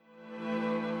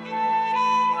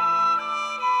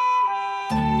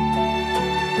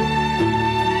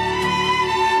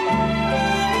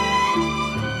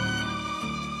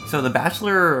So the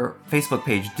Bachelor Facebook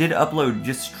page did upload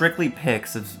just strictly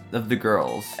pics of the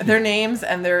girls. Their names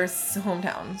and their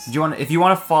hometowns. If you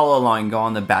want to follow along, go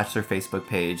on the Bachelor Facebook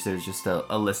page. There's just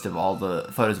a list of all the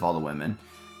photos of all the women.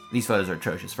 These photos are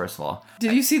atrocious, first of all.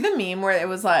 Did you see the meme where it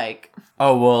was like...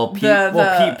 Oh, well,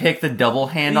 Pete picked the double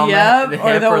hand on the hip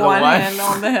or the one hand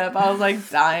on the hip. I was like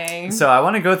dying. So I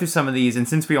want to go through some of these, and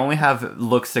since we only have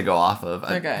looks to go off of...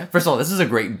 Okay. First of all, this is a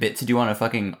great bit to do on a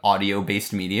fucking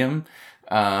audio-based medium.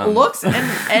 Looks,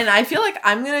 and I feel like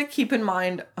I'm going to keep in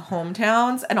mind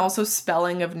hometowns and also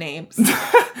spelling of names.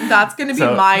 That's going to be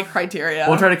my criteria.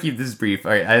 We'll try to keep this brief.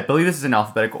 All right, I believe this is in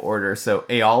alphabetical order. So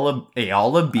Ayala B.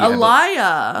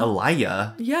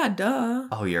 Alaya. Yeah, duh.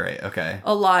 Oh, you're right. Okay.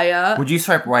 Alaya. Would you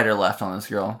swipe right or left on this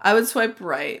girl? I would swipe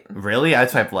right. Really? I'd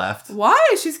swipe left.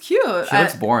 Why? She's cute. She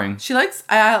looks boring.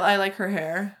 I like her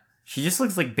hair. She just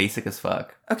looks like basic as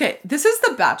fuck. Okay, this is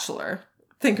The Bachelor.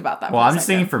 Think about that. Well, I'm just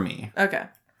thinking for me. Okay.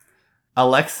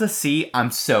 Alexa C,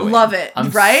 I'm so in. Love it. I'm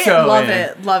right? So love in.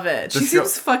 it. Love it. She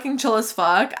seems fucking chill as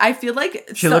fuck. I feel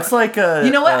like she looks like a...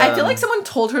 You know what? I feel like someone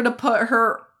told her to put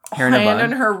her hand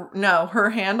on her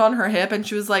hand on her hip, and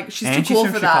she was like, she's too cool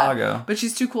for Chicago. that. But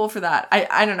she's too cool for that.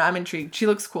 I don't know. I'm intrigued. She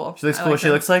looks cool. She looks cool.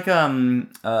 She looks like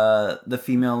the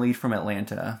female lead from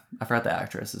Atlanta. I forgot the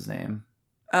actress's name.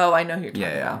 Oh, I know who you're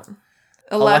talking about.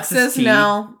 Alexis T.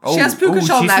 No. She has puka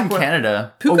shell she's necklace. From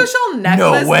Canada. Puka shell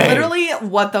necklace? No way. Literally,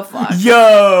 what the fuck?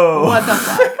 Yo! What the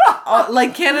fuck?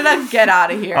 Like, Canada, get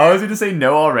out of here. I was going to say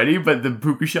no already, but the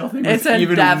puka shell thing was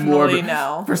even definitely more...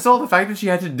 no. First of all, the fact that she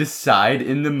had to decide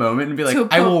in the moment and be like,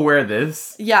 I will wear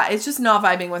this. Yeah, it's just not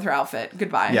vibing with her outfit.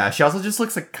 Goodbye. Yeah, she also just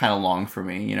looks like kind of long for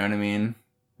me, you know what I mean?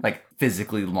 Like,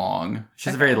 physically long. She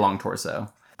has a very long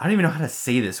torso. I don't even know how to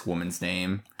say this woman's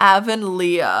name.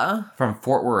 Avonlea. From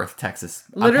Fort Worth, Texas.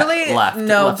 Literally, left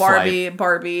Barbie. Swipe.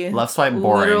 Barbie. Left swipe,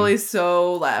 boring. Literally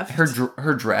so left. Her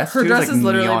dress, Her dress like is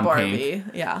literally neon Barbie. pink.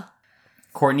 Yeah.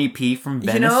 Courtney P. from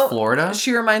Venice, Florida.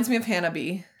 She reminds me of Hannah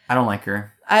B. I don't like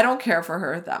her. I don't care for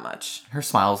her that much. Her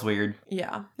smile's weird.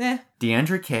 Yeah.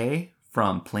 Deandra K.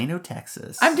 from Plano,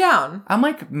 Texas. I'm down. I'm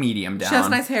like medium down. She has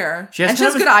nice hair. She has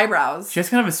good eyebrows. She has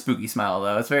kind of a spooky smile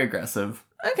though. It's very aggressive.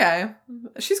 Okay.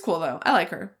 She's cool though. I like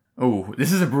her. Oh,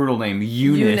 this is a brutal name.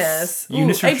 Eunice.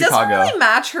 Eunice from Chicago. It doesn't really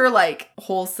match her like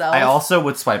whole self. I also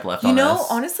would swipe left on this. You know,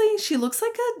 honestly, she looks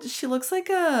like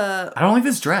a I don't like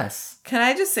this dress. Can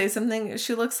I just say something?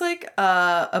 She looks like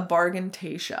a bargain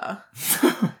Tasha.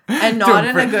 And not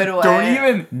in a good way. Don't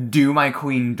even do my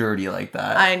queen dirty like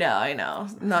that. I know.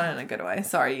 Not in a good way.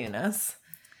 Sorry, Eunice.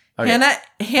 Okay.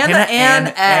 Hannah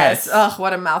Ann S. Ugh,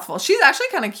 what a mouthful. She's actually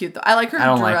kind of cute though. I like her dress. I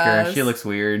don't like her. She looks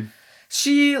weird.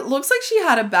 She looks like she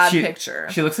had a bad picture.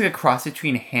 She looks like a cross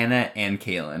between Hannah and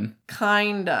Kaylin.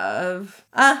 Kind of.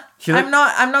 I'm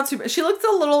not super. She looks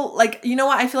a little like, you know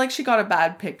what? I feel like she got a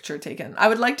bad picture taken. I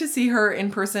would like to see her in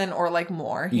person or like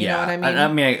more. You know what I mean? I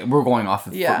mean, we're going off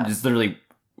of just literally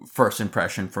first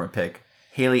impression from a pic.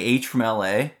 Haley H from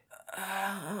LA.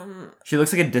 She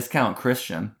looks like a discount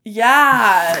Christian.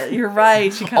 Yeah, you're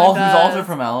right. She kind of does.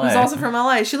 Who's also from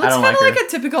LA. She looks kind of like a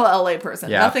typical LA person.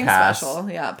 Yeah, nothing pass. special.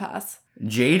 Yeah, pass.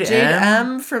 Jade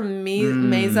M from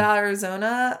Mesa,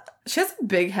 Arizona. She has a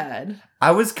big head.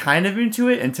 I was kind of into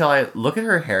it until I look at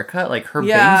her haircut. Like, her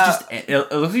bangs it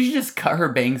looks like she just cut her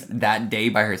bangs that day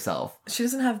by herself. She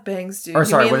doesn't have bangs, dude. Or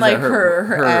sorry, you mean like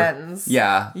her ends?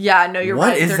 Yeah. Yeah, no, you're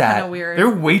right. What is they're that? Kind of weird. They're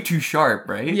way too sharp,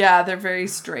 right? Yeah, they're very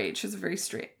straight. She's very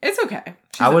straight. It's okay.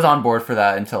 I was on board for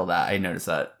that until I noticed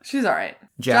that. She's all right.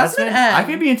 Jasmine N. I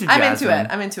could be into Jasmine.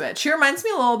 I'm into it. She reminds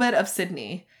me a little bit of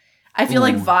Sydney. I feel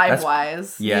like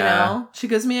vibe-wise, you know? She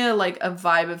gives me a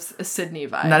vibe of a Sydney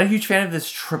vibe. Not a huge fan of this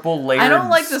triple layered I don't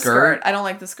like skirt. the skirt. I don't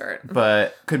like the skirt.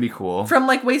 But could be cool. From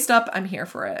waist up, I'm here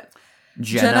for it.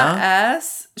 Jenna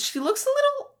S. She looks a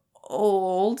little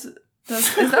old.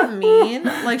 Is that mean?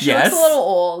 She looks a little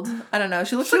old. I don't know.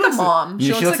 She looks like a mom.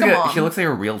 She looks like a mom. She looks like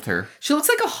a realtor. She looks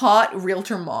like a hot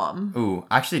realtor mom. Ooh,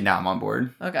 actually, now I'm on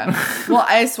board. Okay. Well,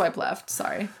 I swipe left.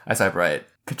 Sorry. I swipe right.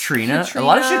 Katrina. A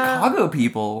lot of Chicago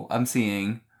people I'm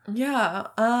seeing. Yeah.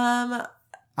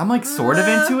 I'm sort of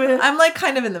into it. I'm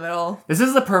kind of in the middle. This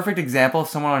is the perfect example of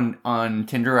someone on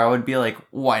Tinder. I would be like,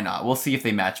 why not? We'll see if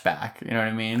they match back. You know what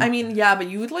I mean? I mean, yeah, but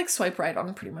you would swipe right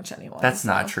on pretty much anyone. That's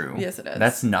not true. Yes, it is.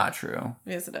 That's not true.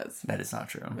 Yes, it is. That is not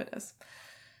true. It is.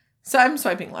 So I'm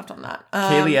swiping left on that.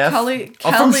 Kaylee F. Kelly.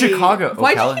 From Chicago.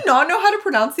 Why do you not know how to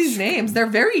pronounce these names? They're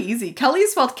very easy. Kelly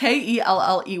is spelled Kelley.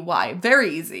 Very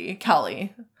easy.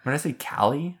 Kelly. What did I say?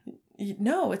 Callie?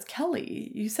 No, it's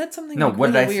Kelly. You said something what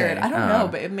really did I weird. say? I don't know,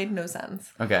 but it made no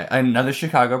sense. Okay, another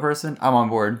Chicago person? I'm on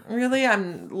board. Really?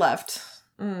 I'm left.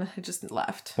 I just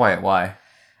left. Why?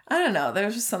 I don't know.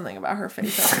 There's just something about her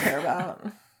face I don't care about.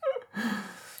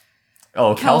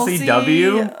 Oh, Kelsey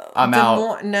W. I'm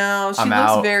out. No, she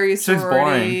looks very sorority. She looks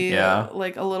boring. Yeah.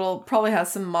 Like a little, probably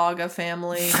has some MAGA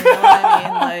family. You know what I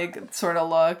mean? Like, sort of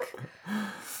look.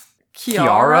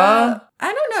 Kiara?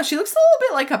 I don't know. She looks a little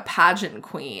bit like a pageant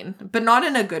queen, but not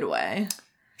in a good way.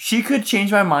 She could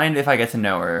change my mind if I get to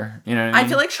know her. You know what I mean? I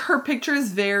feel like her picture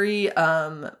is very,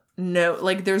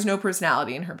 there's no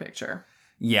personality in her picture.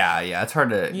 Yeah. It's hard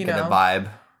to get a vibe.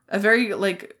 A very,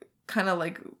 kind of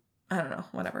I don't know,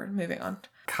 whatever. Moving on.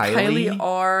 Kylie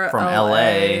R. From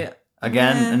LA.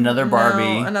 Again, another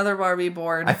Barbie. No, another Barbie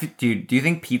board. Dude, do you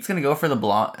think Pete's going to go for the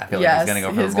blonde? I feel like he's going to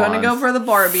go for the blondes. He's going to go for the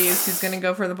Barbies. He's going to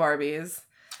go for the Barbies.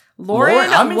 Lauren,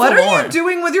 what are you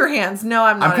doing with your hands? No,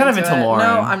 I'm not. I'm kind of into Lauren.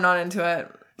 No, I'm not into it.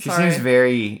 She seems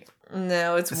very...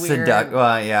 No, it's weird.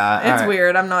 Well, yeah. It's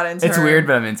weird. I'm not into it. It's weird,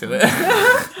 but I'm into it.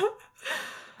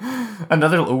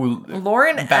 Another...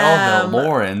 Lauren Battle of the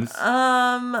Laurens.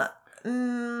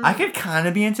 I could kind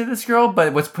of be into this girl,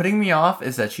 but what's putting me off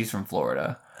is that she's from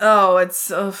Florida. Oh,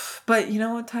 it's... but you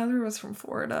know what? Tyler was from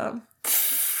Florida.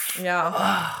 Yeah.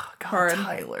 Oh, God,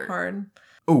 Tyler. Hard.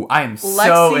 Ooh, I am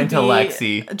so into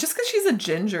Lexi. Just because she's a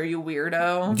ginger, you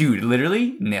weirdo. Dude,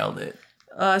 literally nailed it.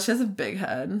 She has a big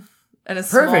head and a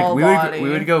small body. Perfect. We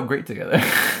would go great together.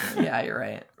 Yeah, you're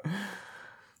right.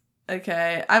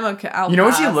 Okay, I'm okay. You know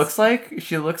what she looks like?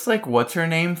 She looks like what's her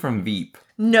name from Veep.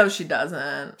 No, she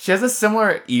doesn't. She has a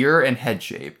similar ear and head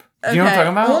shape. Do you know what I'm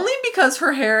talking about? Only because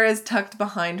her hair is tucked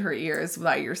behind her ears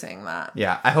without you saying that.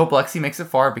 Yeah, I hope Lexi makes it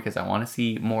far because I want to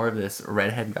see more of this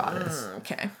redhead goddess.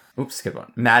 Okay. Oops, good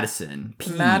one. Madison P.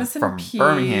 from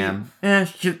Birmingham.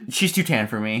 She's too tan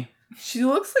for me. She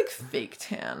looks like fake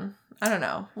tan. I don't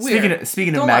know. Weird.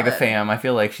 Speaking of MAGA fam, I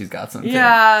feel like she's got something.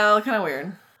 Yeah, kind of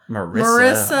weird.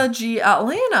 Marissa G.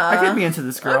 Atlanta. I could be into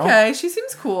this girl. Okay, she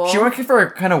seems cool. She went for a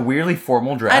kind of weirdly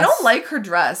formal dress. I don't like her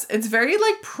dress. It's very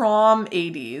prom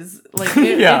 80s.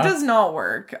 It does not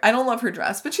work. I don't love her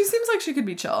dress, but she seems like she could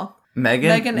be chill.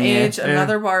 Megan H.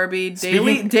 Another Barbie.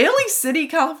 Daly City,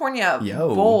 California.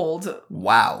 Yo. Bold.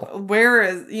 Wow. Where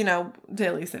is,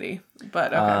 Daly City?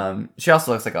 But okay. She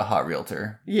also looks like a hot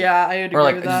realtor. Yeah, I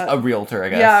agree with that. A realtor, I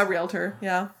guess. Yeah, a realtor.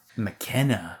 Yeah.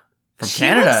 McKenna. From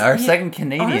Canada, our second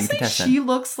Canadian contestant. She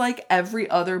looks like every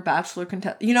other Bachelor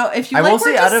contestant. If you were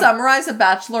to summarize a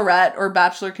Bachelorette or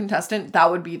Bachelor contestant,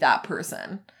 that would be that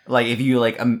person. If you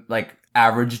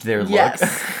averaged their look.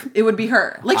 Yes, it would be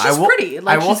her. She's pretty.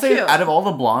 I will say, cute. out of all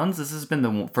the blondes, this has been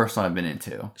the first one I've been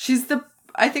into.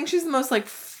 I think she's the most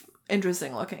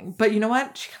interesting looking. But you know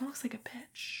what? She kind of looks like a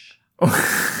bitch.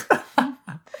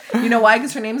 You know why?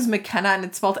 Because her name is McKenna and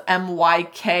it's spelled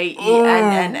MYKENNA.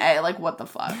 What the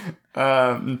fuck?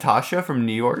 Natasha from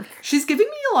New York. She's giving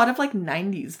me a lot of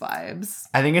 90s vibes.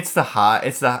 I think it's the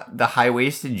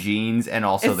high-waisted jeans and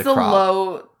also the crop. It's the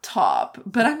low top,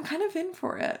 but I'm kind of in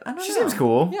for it. I don't know. She seems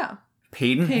cool. Yeah.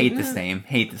 Peyton? Hate this name.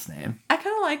 I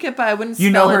kind of like it, but I wouldn't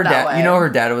spell it that way. You know her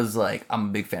dad was I'm a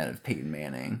big fan of Peyton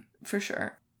Manning. For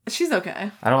sure. She's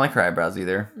okay. I don't like her eyebrows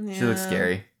either. Yeah. She looks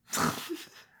scary.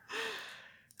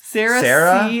 Sarah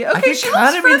C. Okay, she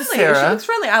looks friendly. She looks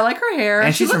friendly. I like her hair.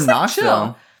 And she's from Knoxville.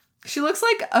 Chill. She looks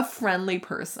like a friendly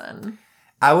person.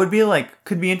 I would be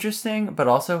could be interesting, but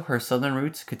also her southern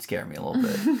roots could scare me a little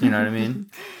bit. You know what I mean?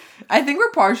 I think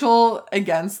we're partial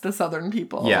against the southern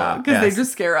people. Yeah. Because they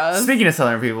just scare us. Speaking of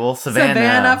southern people,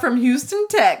 Savannah from Houston,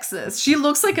 Texas. She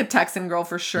looks like a Texan girl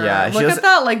for sure. Yeah, Look at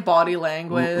that body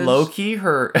language. Low-key,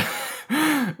 her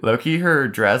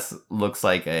dress looks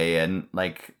like a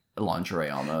lingerie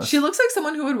almost. She looks like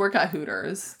someone who would work at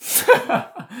Hooters.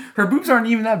 Her boobs aren't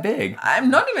even that big.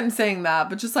 I'm not even saying that,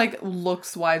 but just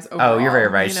looks wise overall. Oh, you're very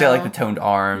right. She got the toned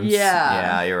arms. Yeah.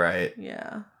 Yeah, you're right.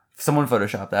 Yeah. Someone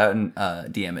Photoshop that and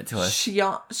DM it to us.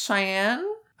 Cheyenne?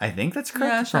 I think that's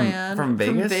correct. Yeah, Cheyenne. From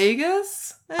Vegas? From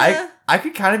Vegas? I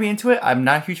could kind of be into it. I'm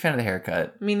not a huge fan of the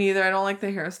haircut. Me neither. I don't like the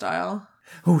hairstyle.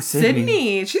 Oh,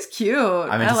 Sydney. She's cute.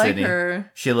 I like Sydney.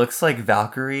 Her. She looks like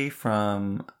Valkyrie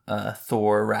from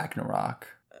Thor Ragnarok.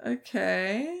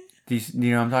 Okay. Do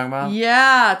you know what I'm talking about?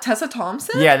 Yeah. Tessa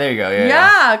Thompson? Yeah, there you go.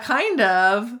 Yeah, kind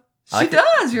of. She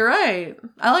does. You're right.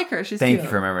 I like her. She's cute. Thank you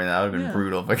for remembering that. That would have been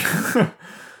brutal.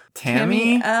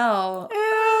 Tammy L.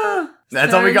 Yeah.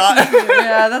 That's all we got.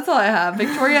 Yeah, that's all I have.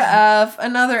 Victoria F.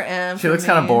 Another M. She looks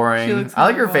kind of boring. I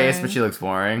like her face, but she looks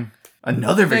boring.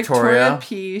 Another Victoria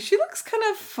P. She looks kind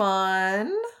of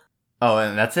fun. Oh,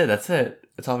 and that's it. That's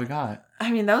all we got.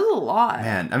 I mean, that was a lot.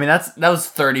 Man, I mean, that was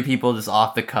 30 people just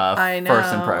off the cuff. I know.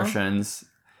 First impressions.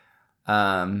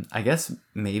 I guess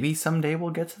maybe someday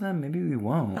we'll get to them. Maybe we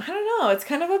won't. I don't know. know. It's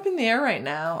kind of up in the air right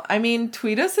now. I mean,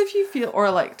 tweet us if you feel,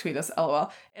 or like tweet us,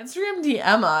 LOL. Instagram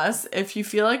DM us if you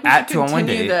feel like we should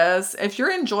continue this. If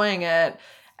you're enjoying it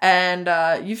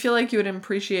and you feel like you would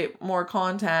appreciate more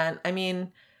content. I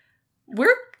mean,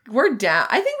 we're down.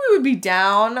 I think we would be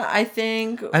down. I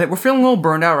think we're feeling a little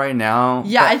burned out right now.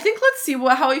 Yeah, I think let's see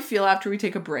how we feel after we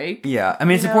take a break. Yeah, I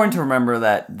mean, it's important to remember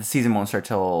that the season won't start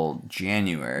till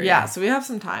January. Yeah, so we have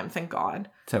some time, thank God.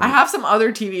 I have some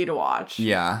other TV to watch.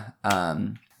 Yeah.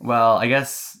 Well, I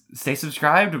guess stay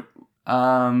subscribed.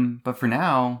 But for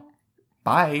now,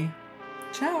 bye.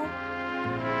 Ciao.